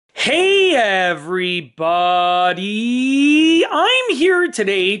Hey everybody, I'm here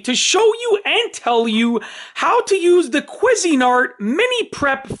today to show you and tell you how to use the Cuisinart Mini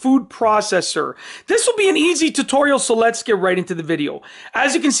Prep Food Processor. This will be an easy tutorial, so let's get right into the video.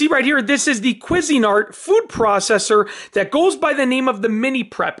 As you can see right here, this is the Cuisinart food processor that goes by the name of the Mini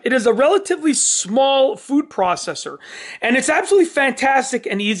Prep. It is a relatively small food processor, and it's absolutely fantastic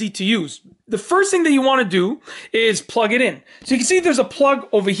and easy to use. The first thing that you want to do is plug it in. So you can see there's a plug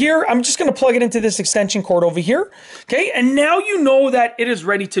over here. I'm just going to plug it into this extension cord over here. Okay, and now you know that it is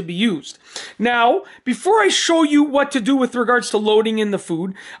ready to be used. Now, before I show you what to do with regards to loading in the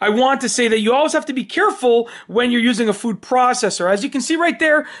food, I want to say that you always have to be careful when you're using a food processor. As you can see right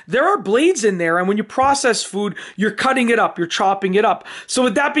there, there are blades in there, and when you process food, you're cutting it up, you're chopping it up. So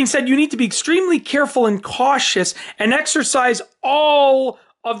with that being said, you need to be extremely careful and cautious and exercise all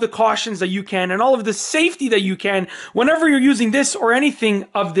of the cautions that you can and all of the safety that you can whenever you're using this or anything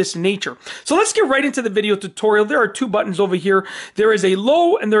of this nature. So let's get right into the video tutorial. There are two buttons over here. There is a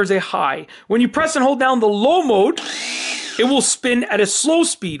low and there is a high. When you press and hold down the low mode, it will spin at a slow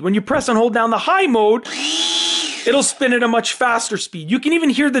speed. When you press and hold down the high mode, it'll spin at a much faster speed. You can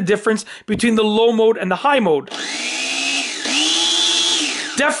even hear the difference between the low mode and the high mode.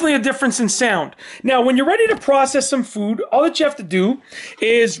 Definitely a difference in sound. Now, when you're ready to process some food, all that you have to do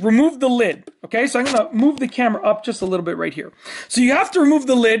is remove the lid. Okay, so I'm going to move the camera up just a little bit right here. So you have to remove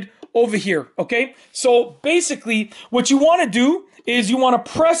the lid over here. Okay, so basically what you want to do is you want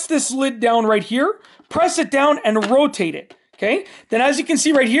to press this lid down right here, press it down and rotate it. Okay, then as you can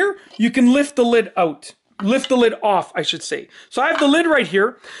see right here, you can lift the lid out. Lift the lid off, I should say. So I have the lid right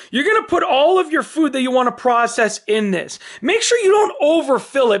here. You're going to put all of your food that you want to process in this. Make sure you don't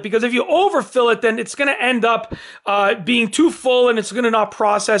overfill it, because if you overfill it, then it's going to end up being too full and it's going to not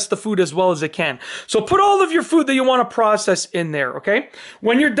process the food as well as it can. So put all of your food that you want to process in there, okay?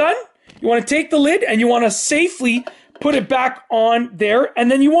 When you're done, you want to take the lid and you want to safely put it back on there, and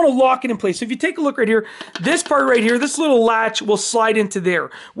then you want to lock it in place. So if you take a look right here, this part right here, this little latch will slide into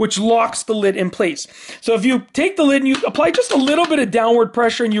there, which locks the lid in place. So if you take the lid and you apply just a little bit of downward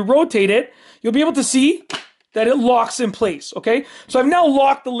pressure and you rotate it, you'll be able to see that it locks in place, okay? So I've now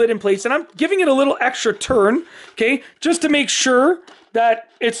locked the lid in place, and I'm giving it a little extra turn, okay, just to make sure that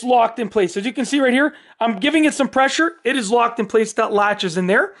it's locked in place. As you can see right here, I'm giving it some pressure. It is locked in place. That latch is in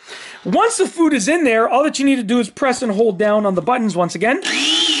there. Once the food is in there, all that you need to do is press and hold down on the buttons once again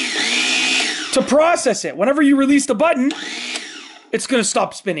to process it. Whenever you release the button, it's going to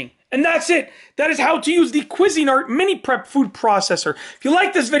stop spinning. And that's it. That is how to use the Cuisinart Mini Prep Food Processor. If you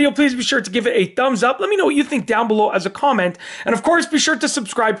like this video, please be sure to give it a thumbs up. Let me know what you think down below as a comment. And of course, be sure to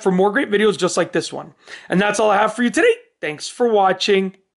subscribe for more great videos just like this one. And that's all I have for you today. Thanks for watching.